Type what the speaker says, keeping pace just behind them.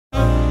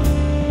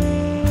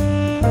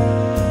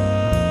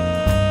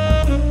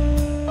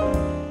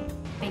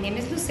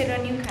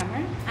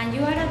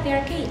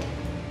arcade.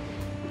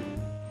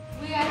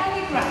 We are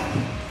having fun,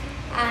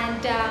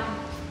 and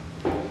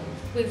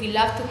we would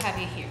love to have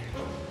you here.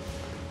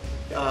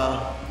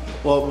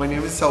 Well, my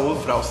name is Saul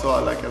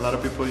so like a lot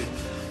of people,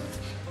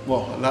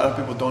 well, a lot of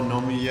people don't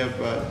know me yet,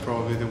 but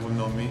probably they will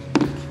know me.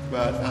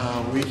 But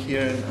we're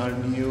here in our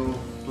new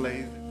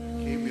place,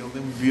 arcade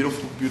building,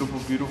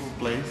 beautiful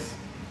place.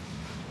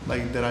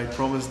 Like that I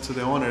promised to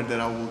the owner that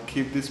I will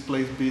keep this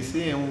place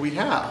busy, and we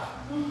have.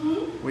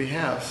 We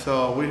have.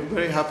 So we're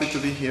very happy to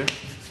be here.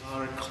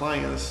 Our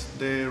clients,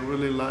 they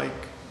really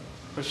like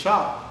the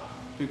shop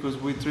because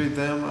we treat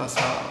them as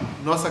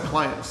not as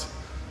clients,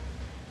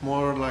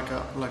 more like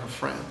a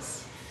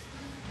friends,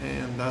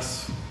 and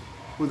that's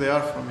who they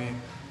are for me.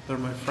 They're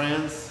my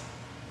friends,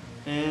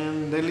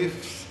 and they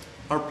leave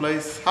our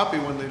place happy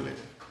when they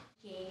leave.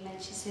 Okay,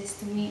 and she says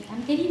to me,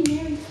 "I'm getting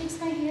married, fix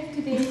my hair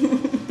today."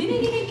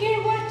 Didn't even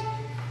care what.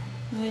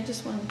 I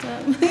just want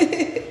them.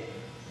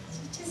 So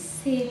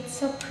just see, it's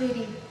so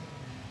pretty.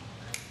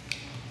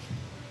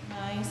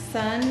 My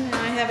son, and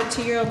I have a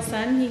 2-year-old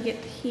son.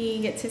 He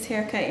gets his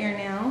hair cut here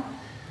now,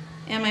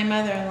 and my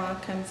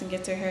mother-in-law comes and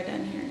gets her hair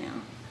done here now.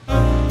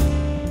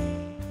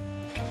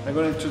 I'm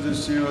going to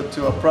introduce you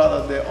to a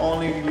product that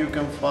only you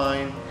can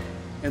find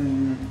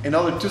in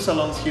other 2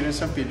 salons here in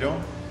San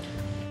Pedro.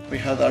 We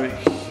have our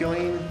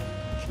healing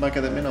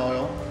macadamia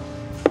oil,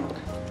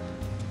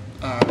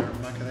 our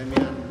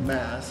macadamia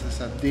mask, it's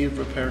a deep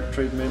repair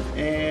treatment,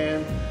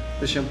 and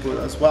the shampoo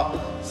as well.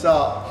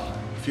 So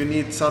if you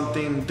need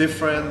something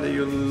different that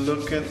you're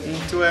looking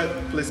into it,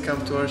 please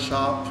come to our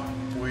shop.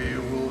 We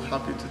will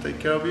happy to take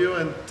care of you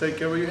and take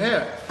care of your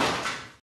hair.